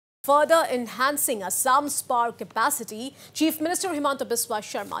Further enhancing Assam's power capacity, Chief Minister Himanta Biswa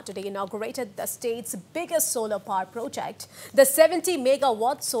Sarma today inaugurated the state's biggest solar power project, the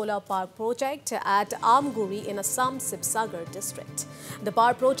 70-megawatt solar power project at Amguri in Assam's Sivasagar district. The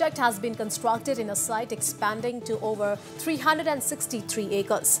power project has been constructed in a site expanding to over 363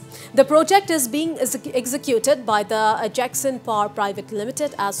 acres. The project is being executed by the Jackson Power Private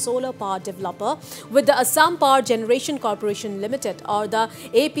Limited as solar power developer, with the Assam Power Generation Corporation Limited or the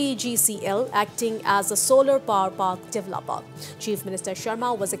APGCL acting as a solar power park developer. Chief Minister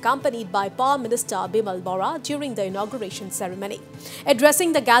Sarma was accompanied by Power Minister Bora during the inauguration ceremony.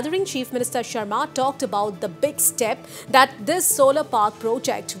 Addressing the gathering, Chief Minister Sarma talked about the big step that this solar park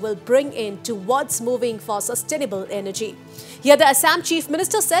project will bring in towards moving for sustainable energy. Here, the Assam Chief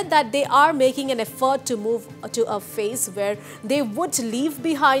Minister said that they are making an effort to move to a phase where they would leave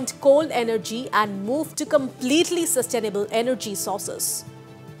behind coal energy and move to completely sustainable energy sources.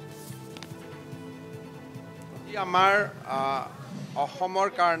 আমাৰ অসমৰ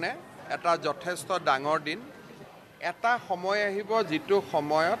কাৰণে এটা যথেষ্ট ডাঙৰ দিন এটা সময় আহিব যেটো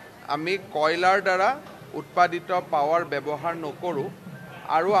সময়ত আমি কয়লাৰ দ্বাৰা উৎপাদিত পাৱাৰ ব্যৱহাৰ নকৰো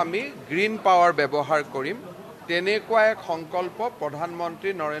আৰু আমি গ্ৰীণ পাৱাৰ ব্যৱহাৰ কৰিম তেনেকুৱা এক সংকল্প প্ৰধানমন্ত্ৰী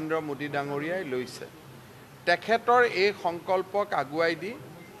নৰেন্দ্ৰ মোদী ডাঙৰীয়াই লৈছে তেখেতৰ এই সংকল্পক আগুৱাই দি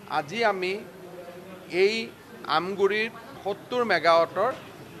আজি আমি এই আমগুৰিৰ 70 মেগাৱাটৰ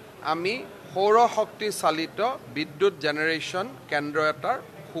আমি সৌৰ শক্তি চালিত বিদ্যুৎ জেনাৰেশন কেন্দ্ৰ এটাৰ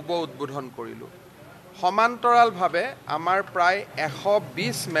শুভ উদ্বোধন কৰিলো সমান্তৰালভাৱে আমাৰ প্ৰায়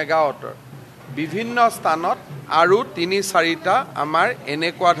 120 মেগাৱাটৰ বিভিন্ন স্থানত আৰু 3-4টা আমাৰ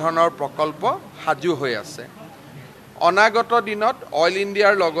এনেকুৱা ধৰণৰ প্ৰকল্প হাজু হৈ আছে অনাগত দিনত অইল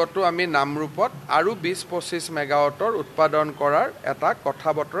ইণ্ডিয়াৰ লগতো আমি নামৰূপত আৰু 20-25 মেগাৱাটৰ উৎপাদন কৰাৰ এটা কথা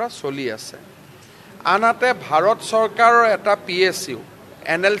বতৰা চলি আছে আনহাতে ভাৰত চৰকাৰৰ এটা PSU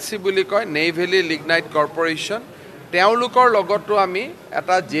NLC বুলি কয় নেভেলি লিগনাইট কৰ্পোৰেচন তেওঁলোকৰ লগতো আমি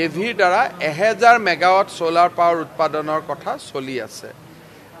এটা জেভিৰ দ্বাৰা 1000 মেগাৱাট সোলাৰ পাৱাৰ উৎপাদনৰ কথা চলি আছে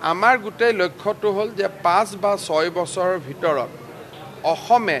আমাৰ গুটেই লক্ষ্যটো হ'ল যে 5 বা 6 বছৰৰ ভিতৰত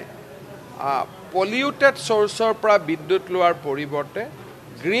অসমে পলিউটেড সোৰ্সৰ পৰা বিদ্যুৎ লোৱাৰ পৰিৱৰ্তে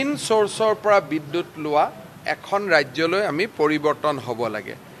গ্ৰীণ সোৰ্সৰ পৰা বিদ্যুৎ লোৱা এখন ৰাজ্যলৈ আমি পৰিৱৰ্তন হ'ব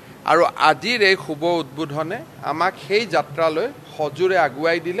লাগে আৰু আজিৰ এই শুভ উদ্বোধনে আমাক সেই যাত্ৰালৈ সজুৰে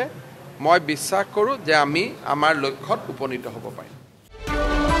আগুৱাই দিলে মই বিশ্বাস কৰো যে আমি আমাৰ লক্ষ্যত উপনীত হ'ব পাৰিম